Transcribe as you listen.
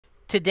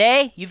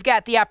Today, you've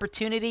got the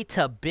opportunity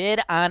to bid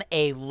on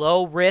a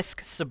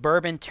low-risk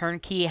suburban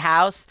turnkey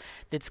house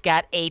that's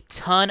got a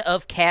ton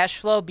of cash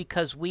flow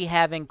because we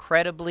have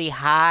incredibly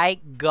high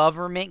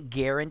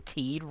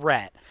government-guaranteed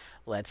rent.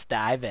 Let's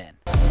dive in.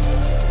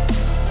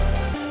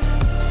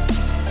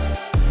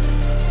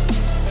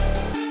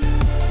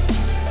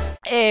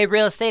 Hey,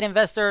 real estate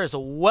investors,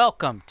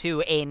 welcome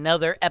to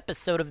another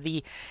episode of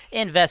the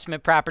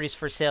Investment Properties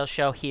for Sale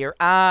show here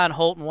on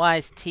Holton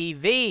Wise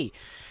TV.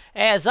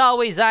 As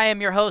always, I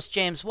am your host,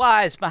 James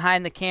Wise.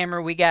 Behind the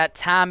camera, we got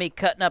Tommy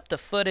cutting up the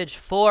footage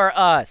for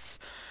us.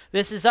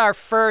 This is our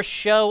first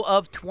show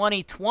of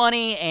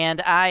 2020,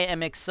 and I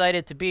am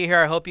excited to be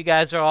here. I hope you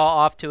guys are all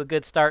off to a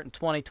good start in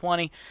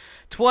 2020.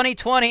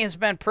 2020 has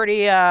been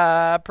pretty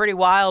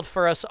wild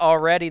for us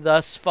already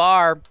thus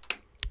far.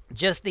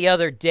 Just the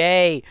other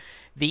day,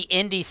 the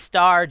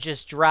IndyStar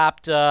just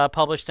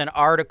published an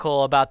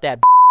article about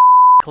that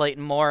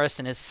Clayton Morris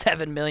and his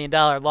 $7 million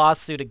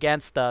lawsuit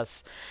against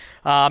us.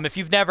 If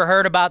you've never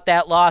heard about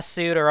that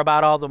lawsuit or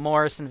about all the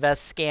Morris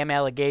Invest scam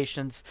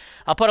allegations,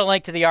 I'll put a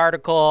link to the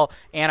article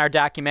and our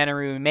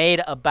documentary we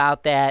made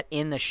about that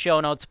in the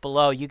show notes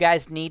below. You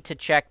guys need to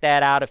check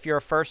that out if you're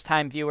a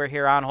first-time viewer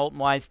here on Holton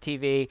Wise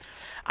TV.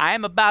 I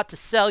am about to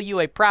sell you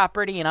a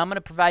property, and I'm going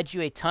to provide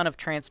you a ton of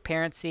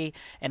transparency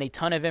and a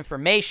ton of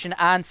information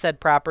on said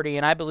property,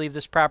 and I believe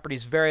this property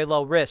is very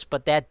low risk,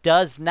 but that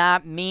does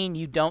not mean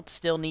you don't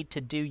still need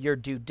to do your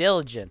due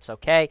diligence,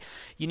 okay?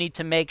 You need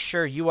to make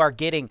sure you are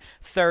getting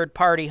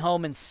third-party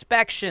home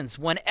inspections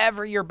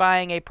whenever you're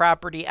buying a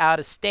property out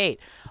of state.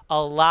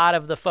 A lot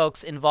of the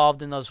folks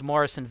involved in those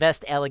Morris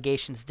Invest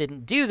allegations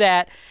didn't do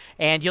that,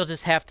 and you'll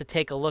just have to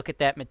take a look at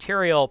that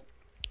material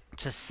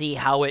to see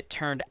how it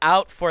turned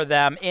out for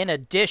them. In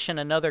addition,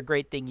 another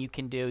great thing you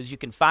can do is you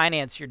can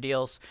finance your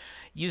deals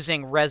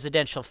using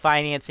residential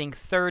financing,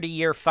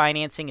 30-year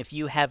financing. If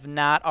you have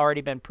not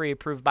already been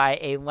pre-approved by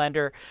a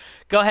lender,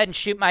 go ahead and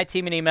shoot my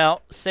team an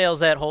email,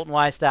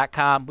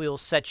 sales@holtonwise.com. We will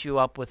set you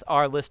up with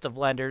our list of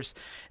lenders.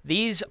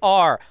 These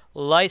are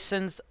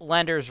licensed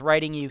lenders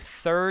writing you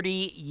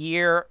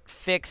 30-year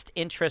fixed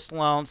interest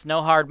loans,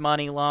 no hard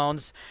money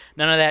loans,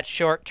 none of that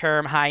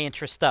short-term high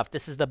interest stuff.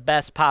 This is the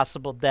best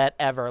possible debt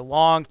ever.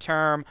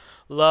 Long-term,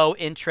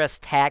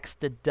 low-interest,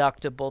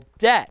 tax-deductible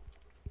debt.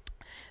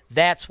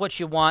 That's what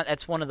you want.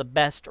 That's one of the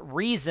best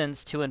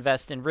reasons to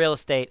invest in real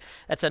estate.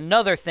 That's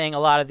another thing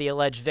a lot of the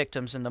alleged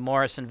victims in the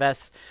Morris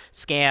Invest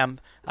scam,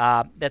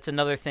 that's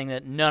another thing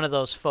that none of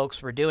those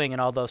folks were doing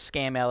in all those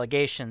scam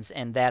allegations,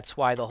 and that's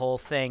why the whole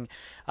thing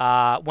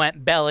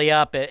went belly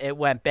up. It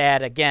went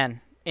bad.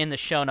 Again, in the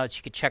show notes,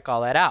 you can check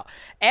all that out.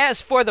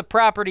 As for the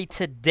property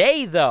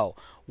today, though,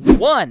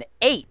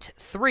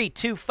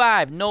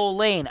 18325 Knoll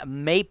Lane,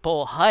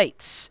 Maple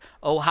Heights,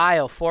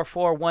 Ohio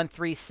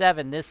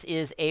 44137. This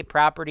is a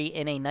property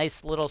in a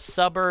nice little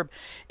suburb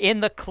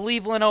in the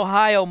Cleveland,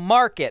 Ohio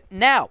market.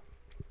 Now,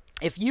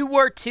 if you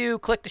were to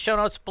click the show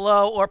notes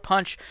below or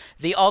punch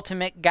the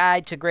ultimate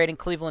guide to grading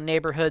Cleveland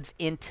neighborhoods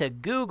into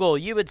Google,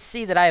 you would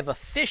see that I have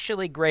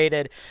officially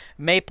graded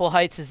Maple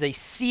Heights as a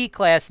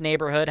C-class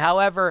neighborhood.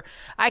 However,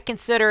 I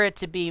consider it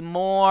to be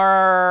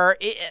more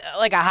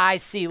like a high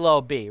C,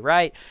 low B,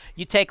 right?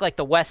 You take like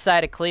the west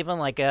side of Cleveland,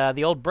 like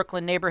the old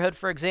Brooklyn neighborhood,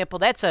 for example.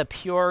 That's a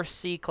pure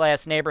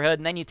C-class neighborhood.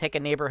 And then you take a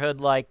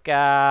neighborhood like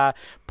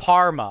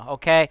Parma,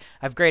 okay?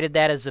 I've graded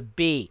that as a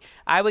B.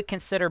 I would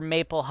consider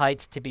Maple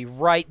Heights to be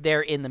right there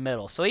in the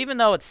middle. So even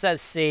though it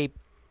says C,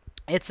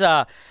 it's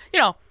a,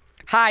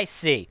 high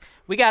C.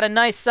 We got a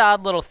nice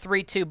solid little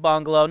 3-2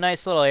 bungalow,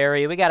 nice little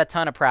area. We got a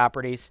ton of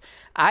properties.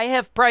 I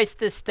have priced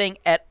this thing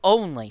at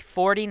only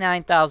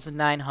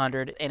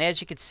 $49,900, and as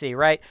you can see,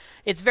 right,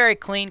 it's very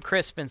clean,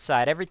 crisp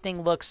inside.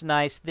 Everything looks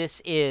nice.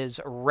 This is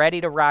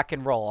ready to rock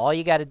and roll. All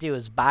you got to do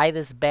is buy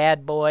this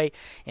bad boy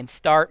and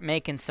start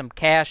making some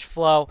cash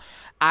flow.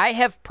 I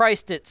have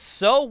priced it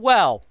so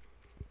well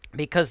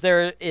because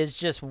there is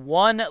just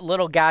one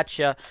little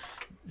gotcha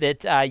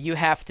that you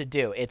have to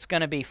do. It's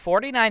going to be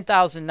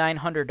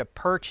 $49,900 to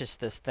purchase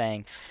this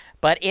thing.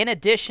 But in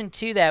addition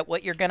to that,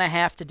 what you're going to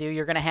have to do,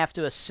 you're going to have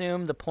to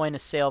assume the point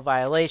of sale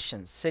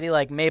violations. City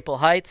like Maple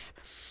Heights,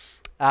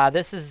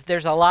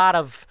 there's a lot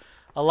of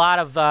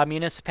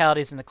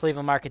municipalities in the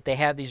Cleveland market. They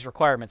have these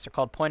requirements. They're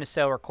called point of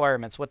sale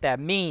requirements. What that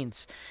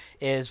means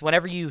is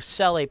whenever you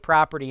sell a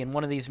property in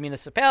one of these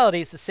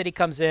municipalities, the city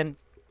comes in,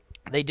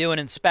 they do an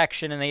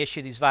inspection, and they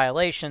issue these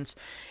violations,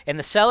 and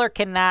the seller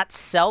cannot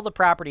sell the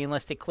property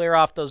unless they clear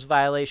off those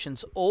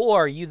violations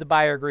or you, the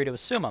buyer, agree to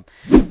assume them.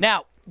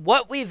 Now,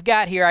 what we've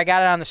got here, I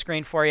got it on the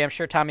screen for you. I'm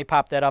sure Tommy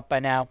popped that up by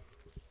now.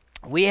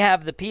 We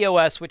have the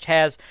POS, which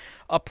has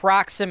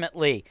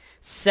approximately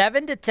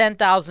 $7,000 to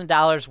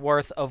 $10,000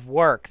 worth of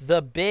work.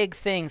 The big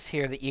things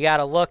here that you got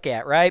to look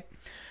at, right?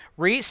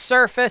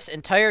 Resurface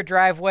entire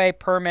driveway,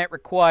 permit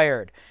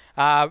required.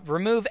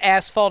 Remove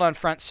asphalt on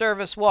front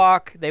service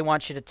walk. They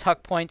want you to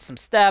tuck point some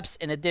steps.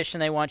 In addition,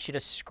 they want you to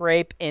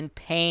scrape and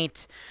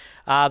paint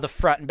the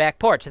front and back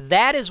porch.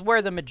 That is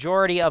where the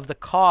majority of the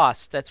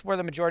cost, that's where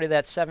the majority of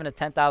that $7,000 to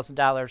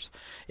 $10,000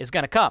 is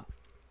going to come.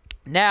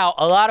 Now,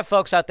 a lot of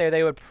folks out there,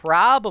 they would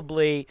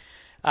probably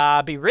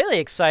be really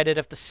excited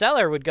if the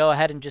seller would go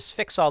ahead and just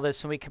fix all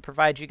this and we could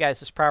provide you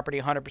guys this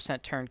property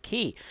 100%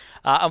 turnkey.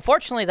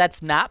 Unfortunately,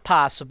 that's not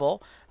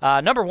possible.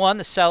 Number one,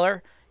 the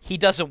seller, he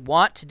doesn't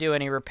want to do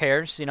any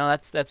repairs. You know,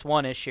 that's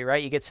one issue,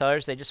 right? You get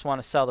sellers, they just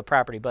want to sell the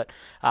property. But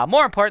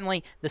more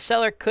importantly, the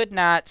seller could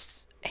not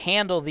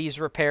handle these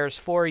repairs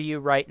for you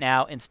right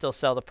now and still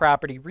sell the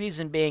property.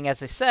 Reason being,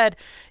 as I said,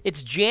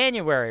 it's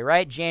January,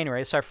 right?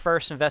 January. It's our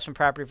first investment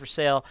property for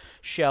sale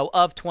show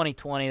of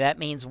 2020. That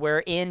means we're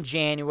in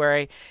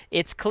January.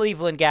 It's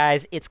Cleveland,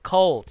 guys. It's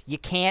cold. You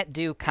can't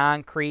do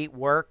concrete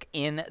work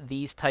in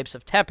these types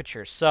of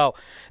temperatures. So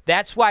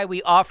that's why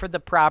we offered the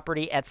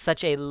property at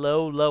such a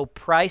low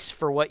price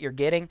for what you're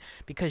getting,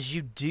 because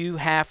you do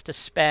have to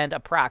spend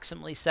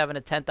approximately $7,000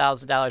 to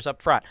 $10,000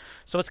 up front.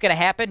 So what's going to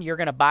happen? You're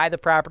going to buy the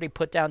property,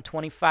 put down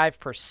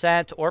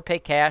 25% or pay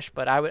cash,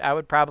 but I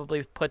would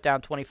probably put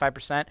down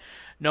 25%.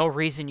 No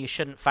reason you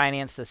shouldn't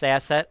finance this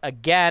asset.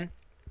 Again,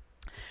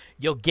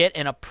 you'll get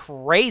an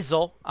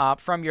appraisal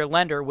from your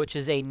lender, which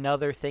is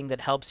another thing that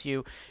helps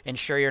you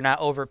ensure you're not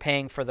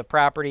overpaying for the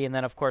property. And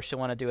then, of course, you'll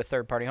want to do a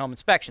third-party home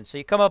inspection. So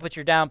you come up with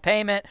your down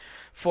payment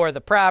for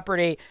the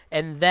property,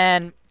 and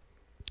then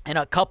in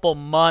a couple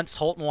months,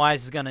 Holton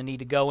Wise is going to need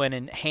to go in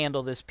and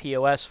handle this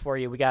POS for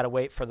you. We got to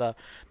wait for the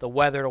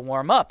weather to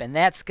warm up, and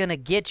that's going to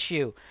get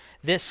you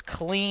this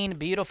clean,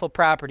 beautiful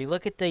property.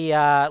 Look at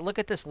the look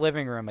at this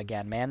living room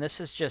again, man. This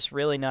is just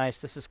really nice.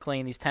 This is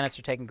clean. These tenants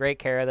are taking great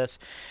care of this.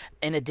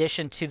 In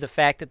addition to the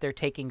fact that they're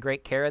taking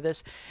great care of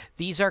this,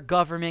 these are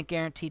government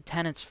guaranteed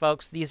tenants,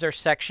 folks. These are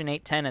Section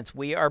 8 tenants.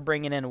 We are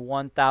bringing in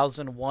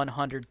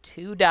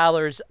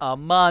 $1,102 a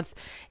month,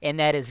 and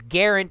that is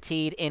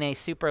guaranteed in a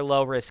super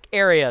low risk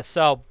area.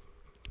 So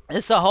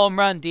this is a home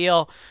run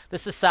deal.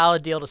 This is a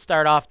solid deal to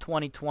start off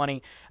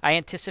 2020. I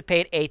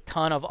anticipate a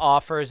ton of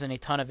offers and a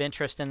ton of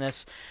interest in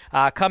this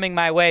coming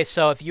my way.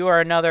 So if you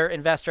are another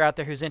investor out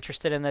there who's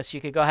interested in this,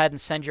 you could go ahead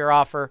and send your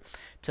offer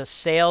to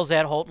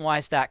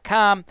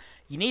sales@holtonwise.com.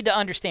 You need to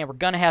understand we're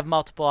going to have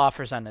multiple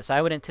offers on this.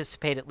 I would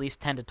anticipate at least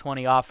 10 to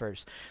 20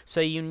 offers. So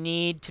you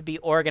need to be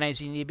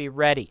organized. You need to be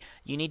ready.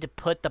 You need to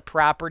put the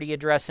property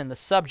address in the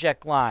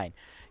subject line.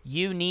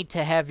 You need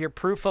to have your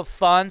proof of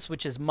funds,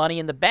 which is money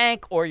in the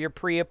bank, or your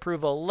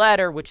pre-approval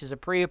letter, which is a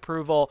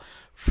pre-approval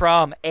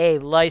from a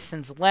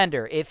licensed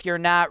lender. If you're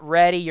not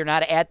ready, you're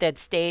not at that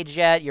stage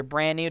yet, you're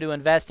brand new to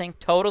investing,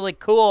 totally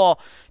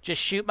cool.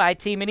 Just shoot my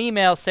team an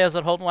email,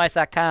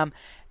 sales@holtonwise.com,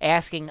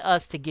 asking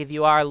us to give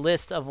you our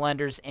list of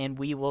lenders, and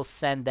we will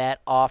send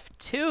that off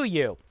to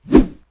you.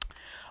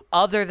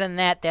 Other than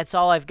that, that's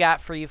all I've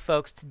got for you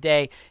folks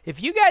today.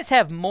 If you guys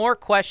have more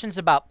questions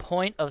about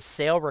point of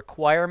sale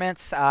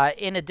requirements,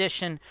 in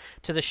addition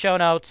to the show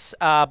notes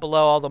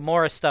below, all the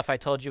Morris stuff I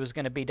told you was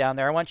going to be down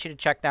there, I want you to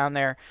check down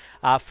there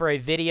for a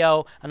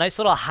video, a nice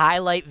little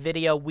highlight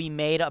video we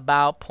made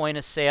about point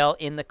of sale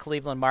in the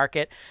Cleveland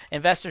market.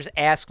 Investors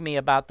ask me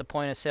about the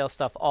point of sale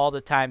stuff all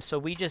the time, so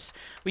we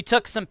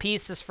took some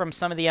pieces from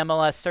some of the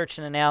MLS search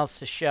and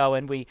analysis show,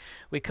 and we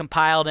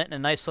compiled it in a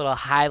nice little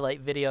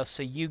highlight video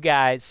so you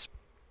guys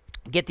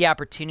get the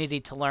opportunity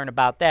to learn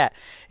about that.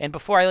 And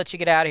before I let you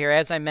get out of here,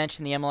 as I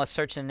mentioned, the MLS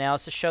Search and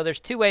Analysis Show,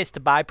 there's two ways to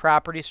buy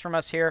properties from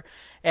us here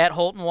at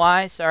Holton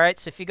Wise. All right,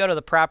 so if you go to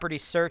the property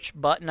search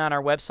button on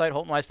our website,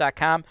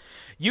 holtonwise.com,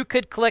 you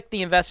could click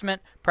the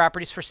Investment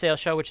Properties for Sale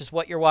Show, which is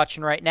what you're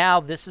watching right now.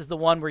 This is the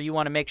one where you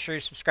want to make sure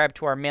you're subscribed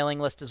to our mailing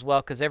list as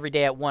well, because every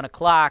day at 1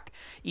 o'clock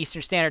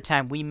Eastern Standard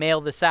Time, we mail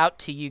this out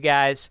to you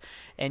guys,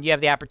 and you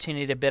have the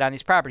opportunity to bid on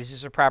these properties.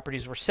 These are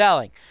properties we're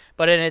selling.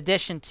 But in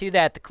addition to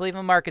that, the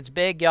Cleveland market's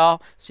big,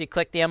 y'all, so you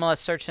click the MLS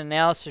Search and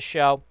Analysis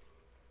Show.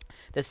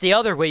 That's the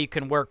other way you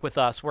can work with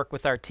us, work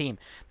with our team.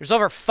 There's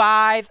over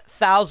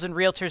 5,000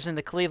 realtors in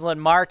the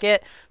Cleveland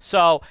market.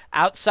 So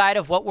outside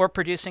of what we're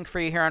producing for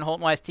you here on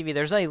Holton Wise TV,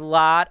 there's a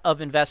lot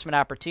of investment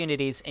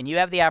opportunities, and you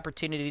have the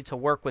opportunity to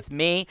work with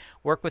me,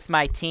 work with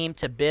my team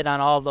to bid on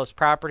all of those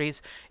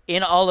properties.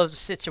 In all of the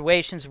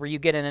situations where you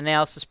get an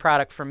analysis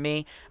product from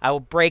me, I will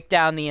break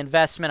down the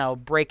investment. I will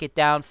break it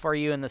down for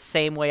you in the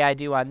same way I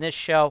do on this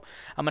show.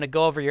 I'm going to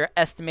go over your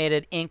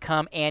estimated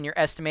income and your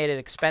estimated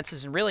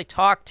expenses and really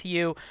talk to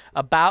you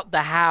about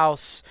the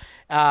house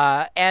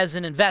as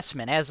an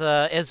investment, as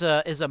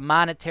a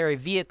monetary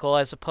vehicle,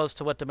 as opposed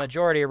to what the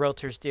majority of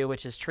realtors do,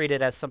 which is treat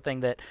it as something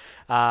that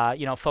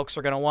folks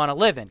are going to want to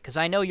live in. Because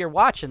I know you're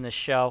watching this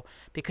show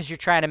because you're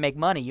trying to make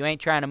money. You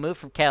ain't trying to move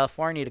from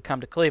California to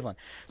come to Cleveland.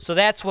 So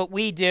that's what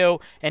we do.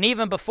 And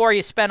even before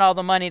you spend all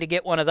the money to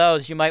get one of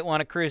those, you might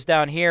want to cruise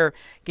down here,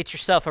 get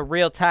yourself a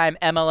real-time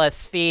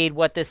MLS feed.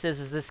 What this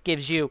is this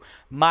gives you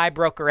my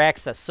broker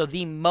access. So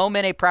the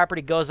moment a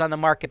property goes on the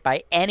market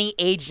by any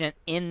agent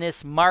in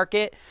this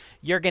market,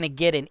 you're going to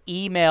get an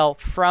email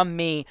from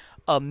me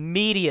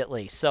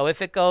immediately. So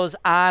if it goes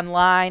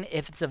online,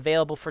 if it's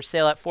available for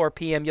sale at 4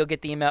 p.m., you'll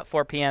get the email at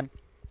 4 p.m.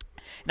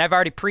 And I've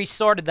already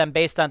pre-sorted them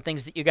based on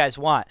things that you guys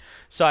want.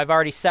 So I've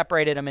already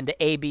separated them into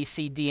A, B,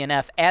 C, D, and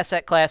F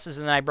asset classes,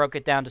 and then I broke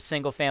it down to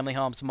single-family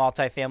homes,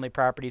 multifamily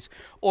properties,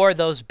 or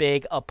those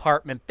big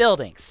apartment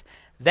buildings.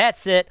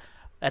 That's it.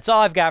 That's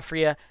all I've got for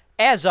you.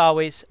 As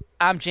always,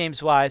 I'm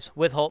James Wise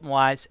with Holton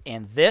Wise,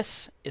 and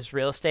this is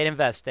Real Estate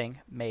Investing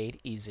Made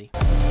Easy.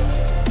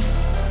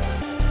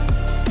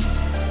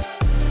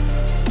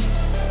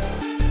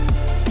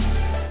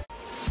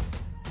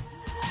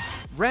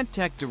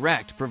 RentTech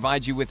Direct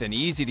provides you with an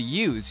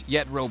easy-to-use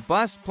yet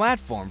robust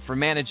platform for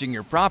managing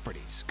your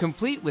properties,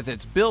 complete with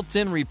its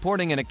built-in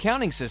reporting and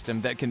accounting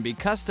system that can be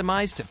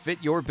customized to fit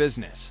your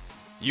business.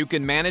 You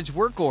can manage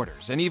work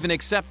orders and even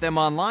accept them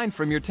online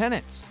from your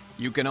tenants.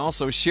 You can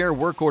also share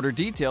work order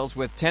details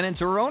with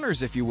tenants or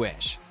owners if you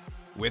wish.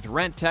 With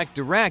RentTech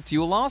Direct,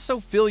 you'll also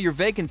fill your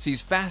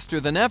vacancies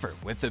faster than ever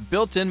with the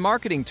built-in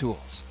marketing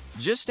tools.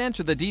 Just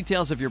enter the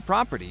details of your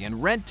property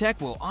and RentTech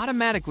will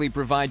automatically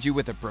provide you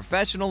with a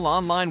professional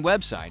online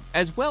website,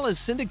 as well as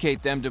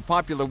syndicate them to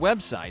popular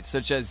websites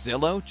such as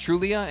Zillow,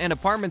 Trulia, and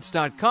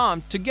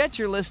Apartments.com to get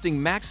your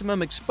listing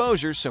maximum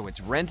exposure so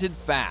it's rented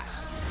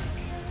fast.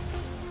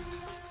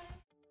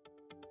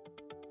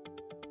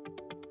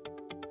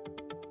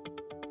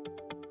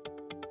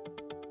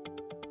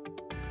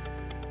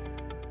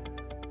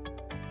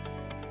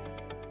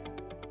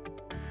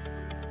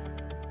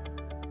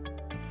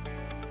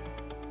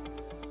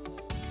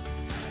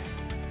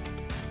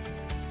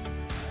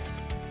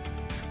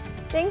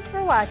 Thanks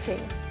for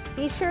watching.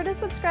 Be sure to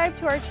subscribe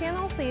to our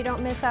channel so you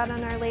don't miss out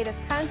on our latest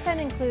content,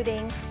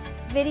 including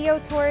video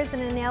tours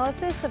and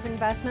analysis of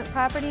investment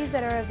properties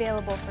that are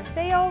available for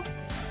sale,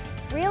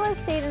 real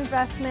estate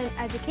investment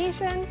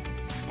education,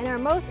 and our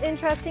most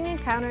interesting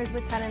encounters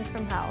with tenants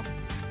from hell.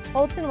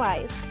 Holton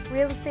Wise,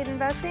 Real Estate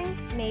Investing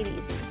Made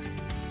Easy.